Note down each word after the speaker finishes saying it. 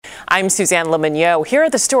I'm Suzanne Lemonnier. Here are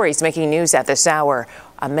the stories making news at this hour.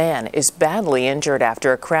 A man is badly injured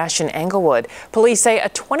after a crash in Englewood. Police say a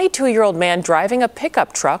 22-year-old man driving a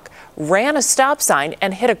pickup truck ran a stop sign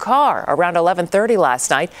and hit a car around 11:30 last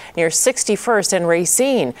night near 61st and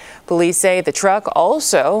Racine. Police say the truck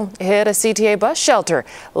also hit a CTA bus shelter,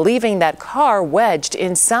 leaving that car wedged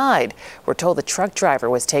inside. We're told the truck driver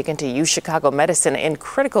was taken to UChicago Medicine in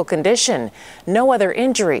critical condition. No other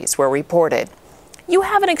injuries were reported. You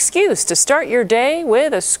have an excuse to start your day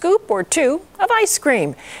with a scoop or two of ice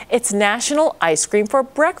cream. It's National Ice Cream for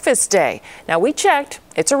Breakfast Day. Now, we checked.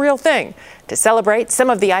 It's a real thing. To celebrate, some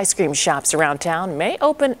of the ice cream shops around town may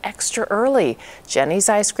open extra early. Jenny's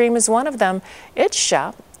Ice Cream is one of them. Its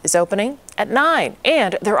shop is opening at 9,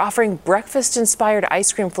 and they're offering breakfast-inspired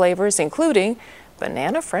ice cream flavors, including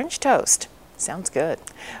banana French toast. Sounds good.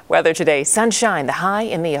 Weather today, sunshine, the high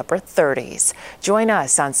in the upper 30s. Join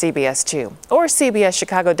us on CBS 2 or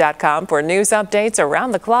CBSChicago.com for news updates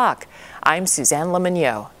around the clock. I'm Suzanne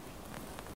Lemonnier.